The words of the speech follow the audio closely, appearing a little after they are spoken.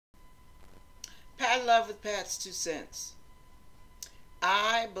love with Pat's 2 cents.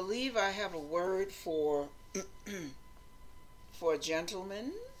 I believe I have a word for for a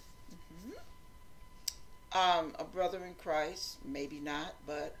gentleman, a brother in Christ, maybe not,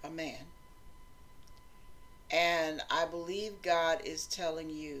 but a man. And I believe God is telling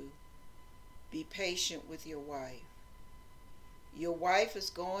you, be patient with your wife. Your wife is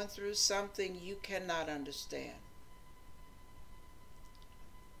going through something you cannot understand.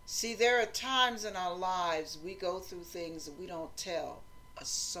 See, there are times in our lives we go through things that we don't tell a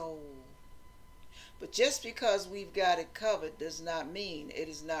soul. But just because we've got it covered does not mean it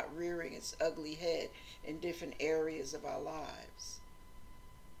is not rearing its ugly head in different areas of our lives.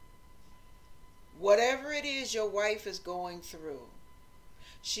 Whatever it is your wife is going through,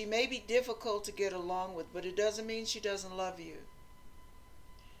 she may be difficult to get along with, but it doesn't mean she doesn't love you.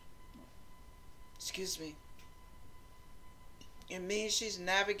 Excuse me. It means she's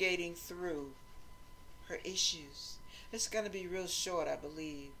navigating through her issues. It's going to be real short, I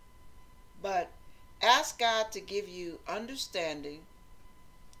believe. But ask God to give you understanding,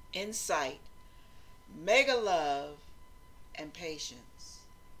 insight, mega love, and patience.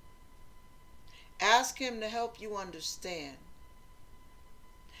 Ask Him to help you understand.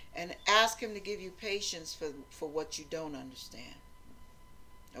 And ask Him to give you patience for what you don't understand.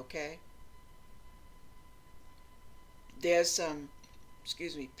 Okay? There's some,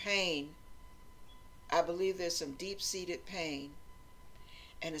 pain. I believe there's some deep-seated pain.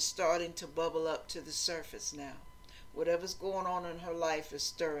 And it's starting to bubble up to the surface now. Whatever's going on in her life is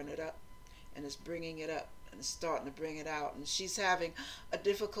stirring it up. And it's bringing it up. And it's starting to bring it out. And she's having a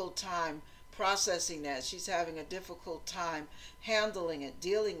difficult time processing that. She's having a difficult time handling it,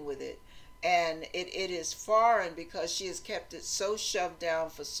 dealing with it. And it is foreign because she has kept it so shoved down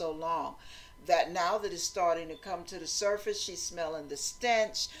for so long that now that it's starting to come to the surface, she's smelling the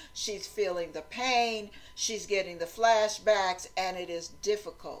stench, she's feeling the pain, she's getting the flashbacks, and it is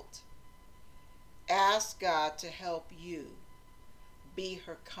difficult. Ask God to help you be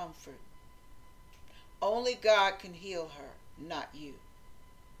her comfort. Only God can heal her, not you.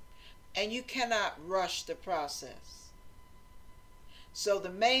 And you cannot rush the process. So the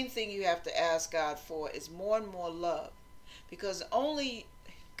main thing you have to ask God for is more and more love, because only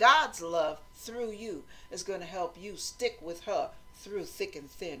God's love through you is going to help you stick with her through thick and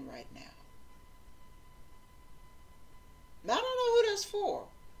thin right now. Now, I don't know who that's for,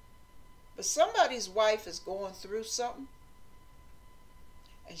 but somebody's wife is going through something,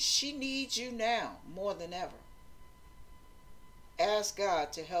 and she needs you now more than ever. Ask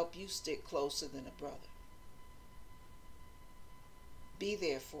God to help you stick closer than a brother. Be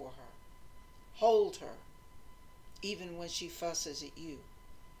there for her. Hold her, even when she fusses at you.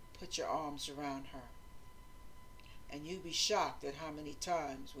 Put your arms around her. And you'll be shocked at how many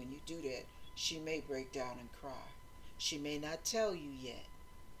times when you do that, she may break down and cry. She may not tell you yet,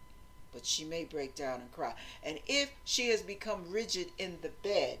 but she may break down and cry. And if she has become rigid in the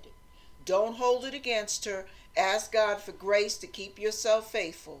bed, don't hold it against her. Ask God for grace to keep yourself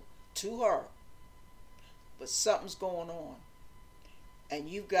faithful to her. But something's going on. And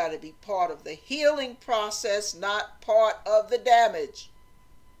you've got to be part of the healing process, not part of the damage.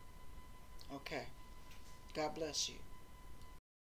 Okay. God bless you.